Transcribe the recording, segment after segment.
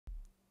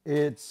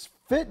It's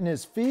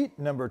Fitness Feet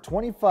number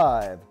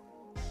 25,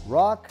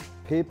 rock,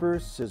 paper,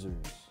 scissors.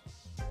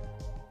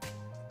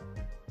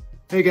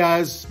 Hey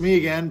guys, me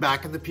again,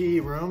 back in the PE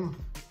room.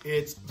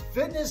 It's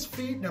Fitness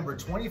Feet number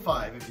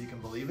 25, if you can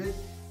believe it.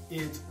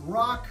 It's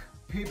rock,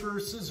 paper,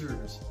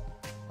 scissors.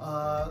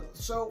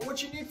 So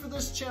what you need for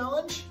this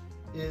challenge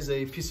is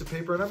a piece of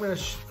paper, and I'm gonna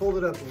fold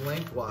it up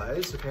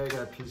lengthwise. Okay, I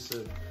got a piece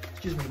of,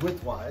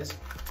 widthwise.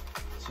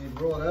 So you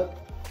roll it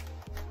up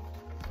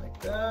like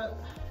that.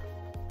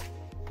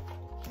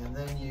 And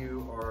then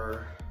you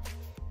are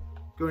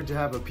going to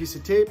have a piece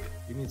of tape.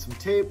 You need some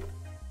tape.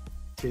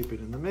 Tape it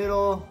in the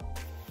middle.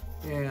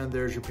 And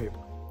there's your paper,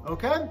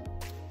 okay?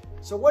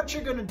 So what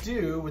you're gonna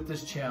do with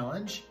this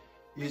challenge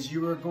is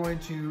you are going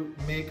to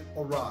make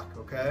a rock,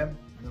 okay?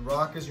 And the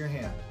rock is your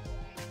hand,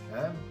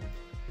 okay?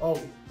 Oh,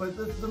 but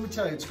let me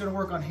tell you, it's gonna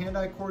work on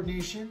hand-eye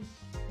coordination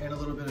and a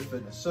little bit of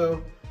fitness.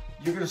 So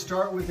you're gonna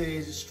start with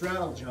a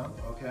straddle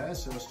jump, okay?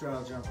 So a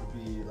straddle jump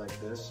would be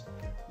like this.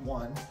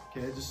 One,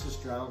 okay, just a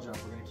straddle jump.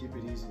 We're gonna keep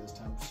it easy this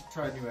time. Just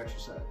try a new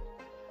exercise.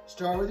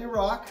 Start with your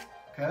rock,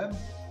 okay?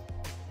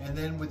 And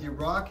then with your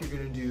rock, you're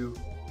gonna do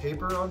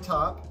paper on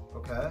top,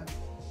 okay?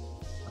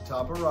 On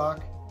top of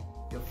rock,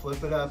 you'll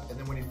flip it up, and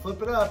then when you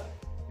flip it up,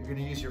 you're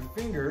gonna use your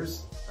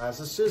fingers as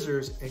the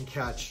scissors and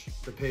catch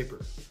the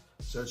paper.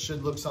 So it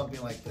should look something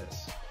like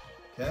this,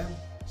 okay?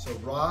 So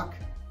rock,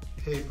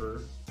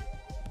 paper,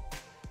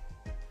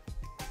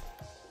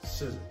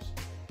 scissors,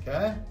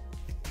 okay?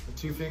 The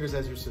two fingers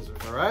as your scissors,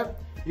 all right?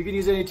 You can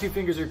use any two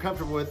fingers you're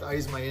comfortable with. I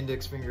use my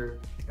index finger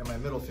and my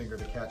middle finger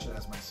to catch it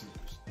as my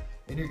scissors.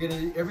 And you're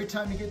gonna, every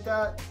time you get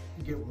that,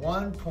 you get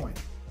 1 point.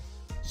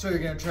 So you're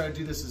gonna try to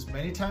do this as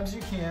many times as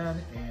you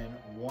can in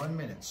 1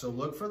 minute. So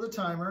look for the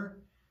timer.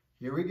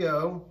 Here we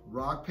go.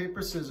 Rock,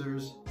 paper,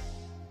 scissors,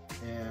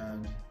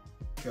 and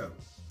go.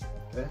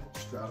 Okay,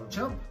 straddle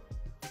jump,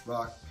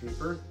 rock,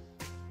 paper.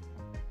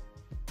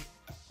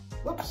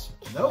 Whoops,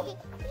 nope,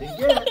 didn't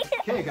get it.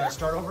 Okay, gotta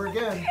start over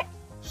again.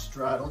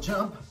 Straddle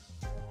jump,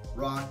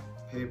 rock,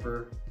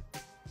 paper.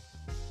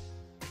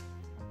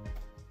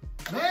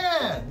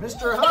 Man,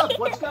 Mr. Huff,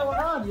 what's going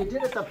on? You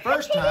did it the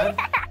first time.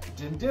 You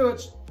didn't do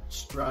it.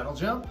 Straddle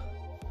jump,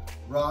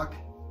 rock,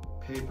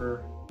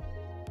 paper,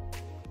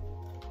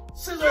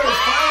 scissors.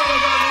 Finally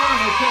got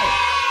one. Okay.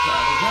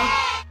 Straddle jump,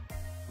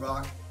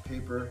 rock,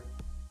 paper.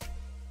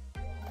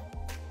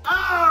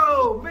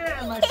 Oh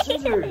man, my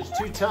scissors.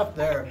 Too tough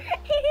there.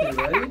 Okay,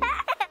 ready?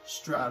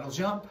 Straddle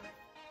jump,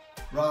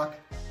 rock,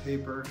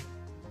 paper.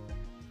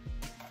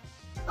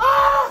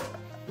 Ah!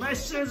 My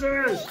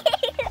scissors!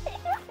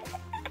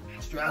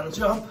 Straddle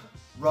jump,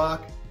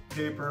 rock,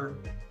 paper.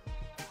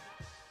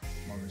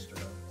 Come on, Mr.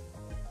 Huff.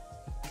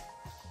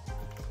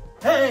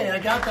 Hey, I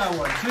got that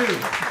one too.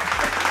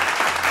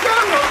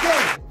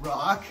 Okay.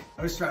 Rock,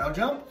 or straddle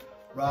jump,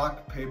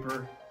 rock,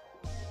 paper.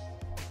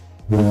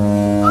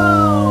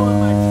 Oh, and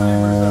my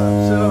timer's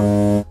up.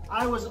 So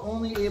I was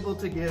only able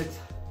to get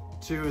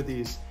 2 of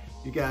these,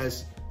 you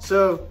guys.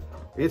 So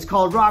it's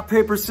called rock,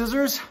 paper,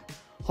 scissors.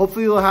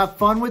 Hopefully you'll have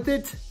fun with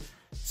it.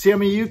 See how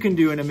many you can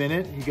do in a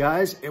minute, you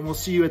guys. And we'll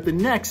see you at the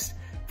next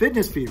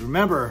Fitness Feet.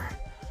 Remember,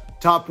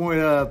 top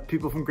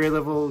people from grade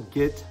level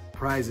get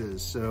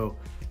prizes. So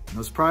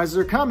those prizes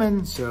are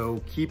coming.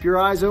 So keep your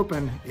eyes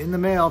open in the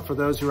mail for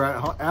those who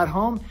are at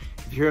home.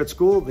 If you're at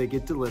school, they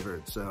get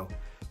delivered. So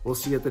we'll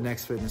see you at the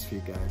next Fitness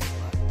Feet, guys.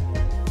 Bye.